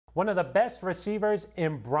One of the best receivers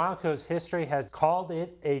in Broncos history has called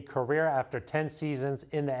it a career after 10 seasons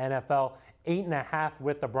in the NFL, 8.5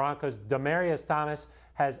 with the Broncos. Demaryius Thomas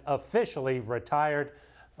has officially retired.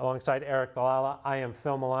 Alongside Aric, DiLalla, I am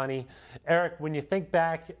Phil Milani. Aric, when you think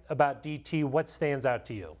back about DT, what stands out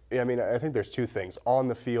to you? Yeah, I mean, I think there's two things. On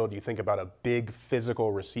the field, you think about a big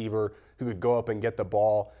physical receiver who could go up and get the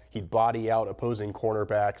ball. He'd body out opposing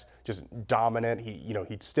cornerbacks, just dominant.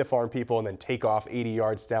 He'd stiff arm people and then take off 80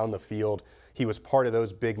 yards down the field. He was part of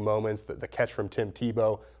those big moments, the catch from Tim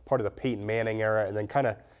Tebow, part of the Peyton Manning era, and then kind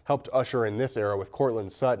of helped usher in this era with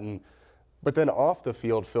Courtland Sutton. But then off the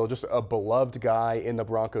field, Phil, just a beloved guy in the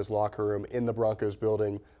Broncos locker room, in the Broncos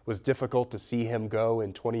building. Was difficult to see him go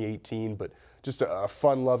in 2018, but just a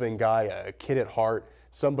fun-loving guy, a kid at heart,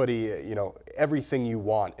 somebody, everything you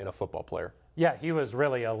want in a football player. Yeah, he was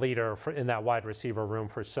really a leader in that wide receiver room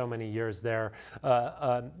for so many years there.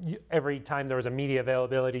 Every time there was a media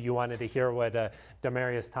availability, you wanted to hear what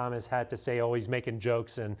Demaryius Thomas had to say, always making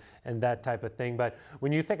jokes and that type of thing. But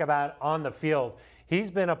when you think about on the field,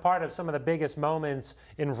 he's been a part of some of the biggest moments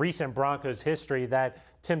in recent Broncos history. That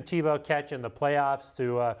Tim Tebow catch in the playoffs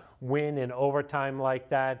to win in overtime like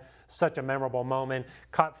that. Such a memorable moment.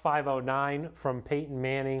 Caught 509 from Peyton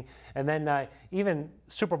Manning. And then even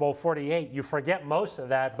Super Bowl 48, you forget most of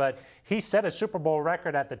that, but he set a Super Bowl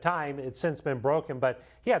record at the time. It's since been broken, but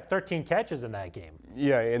he had 13 catches in that game.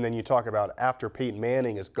 Yeah, and then you talk about after Peyton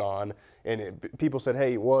Manning is gone, and people said,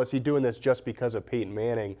 hey, well, is he doing this just because of Peyton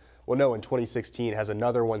Manning? Well, no, in 2016 has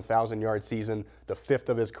another 1,000-yard season, the 5th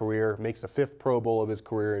of his career, makes the 5th Pro Bowl of his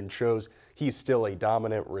career, and shows he's still a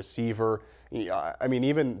dominant receiver. I mean,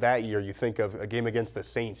 even that year, you think of a game against the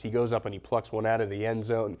Saints. He goes up and he plucks one out of the end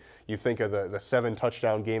zone. You think of the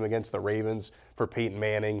 7-touchdown game against the Ravens for Peyton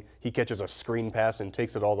Manning. He catches a screen pass and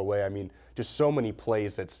takes it all the way. I mean, just so many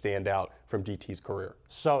plays that stand out from DT's career.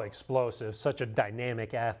 So explosive, such a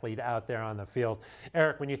dynamic athlete out there on the field.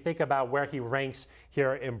 Aric, when you think about where he ranks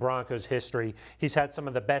here in Broncos history, he's had some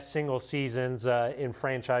of the best single seasons in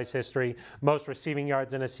franchise history, most receiving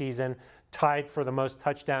yards in a season, tied for the most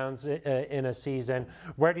touchdowns in a season.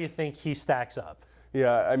 Where do you think he stacks up?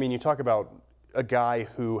 Yeah, I mean, you talk about a guy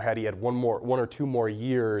who, had he had one or two more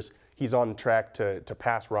years, he's on track to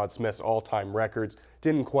pass Rod Smith's all-time records.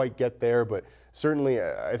 Didn't quite get there, but certainly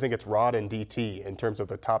I think it's Rod and DT in terms of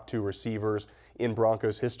the top two receivers in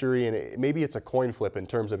Broncos history. And maybe it's a coin flip in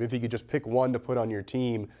terms of if you could just pick one to put on your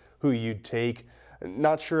team, who you'd take.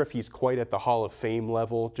 Not sure if he's quite at the Hall of Fame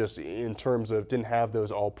level, just in terms of didn't have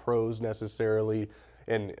those all-pros necessarily.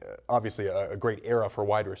 And obviously a great era for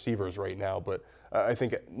wide receivers right now, but I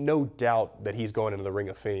think no doubt that he's going into the Ring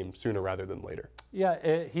of Fame sooner rather than later.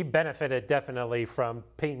 Yeah, he benefited definitely from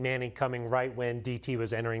Peyton Manning coming right when DT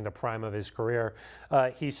was entering the prime of his career.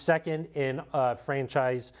 He's second in the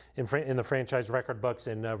franchise record books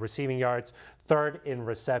in receiving yards, third in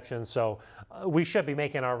receptions. So we should be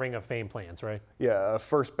making our Ring of Fame plans, right? Yeah, a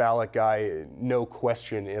first ballot guy, no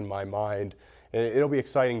question in my mind. And it'll be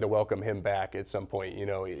exciting to welcome him back at some point.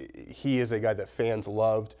 He is a guy that fans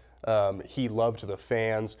loved. He loved the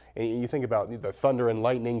fans. And you think about the Thunder and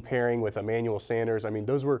Lightning pairing with Emmanuel Sanders. I mean,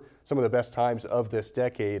 those were some of the best times of this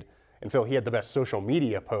decade. And Phil, he had the best social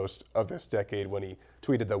media post of this decade when he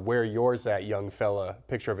tweeted the "Where yours at, young fella"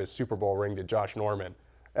 picture of his Super Bowl ring to Josh Norman.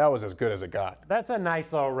 That was as good as it got. That's a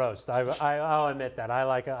nice little roast. I'll admit that. I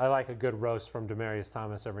like a good roast from Demaryius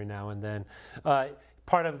Thomas every now and then.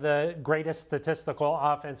 Part of the greatest statistical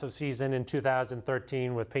offensive season in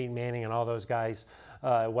 2013 with Peyton Manning and all those guys,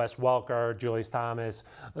 Wes Welker, Julius Thomas,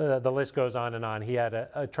 the list goes on and on. He had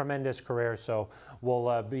a tremendous career, so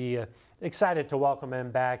we'll be excited to welcome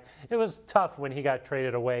him back. It was tough when he got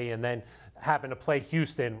traded away and then happened to play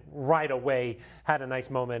Houston right away. Had a nice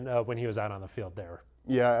moment when he was out on the field there.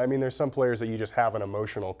 Yeah, I mean, there's some players that you just have an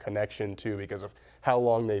emotional connection to because of how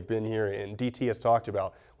long they've been here. And DT has talked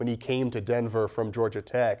about when he came to Denver from Georgia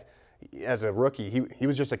Tech as a rookie, he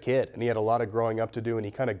was just a kid, and he had a lot of growing up to do, and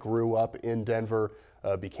he kind of grew up in Denver,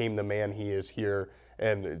 became the man he is here.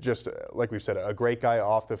 And just like we've said, a great guy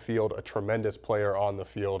off the field, a tremendous player on the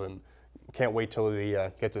field, and can't wait till he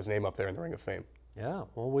gets his name up there in the Ring of Fame. Yeah,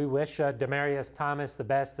 well, we wish Demaryius Thomas the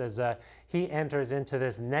best as he enters into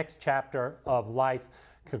this next chapter of life.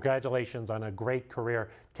 Congratulations on a great career.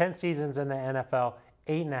 10 seasons in the NFL,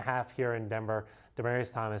 8.5 here in Denver.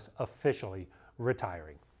 Demaryius Thomas officially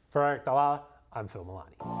retiring. For Aric, DiLalla, I'm Phil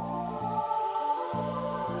Milani.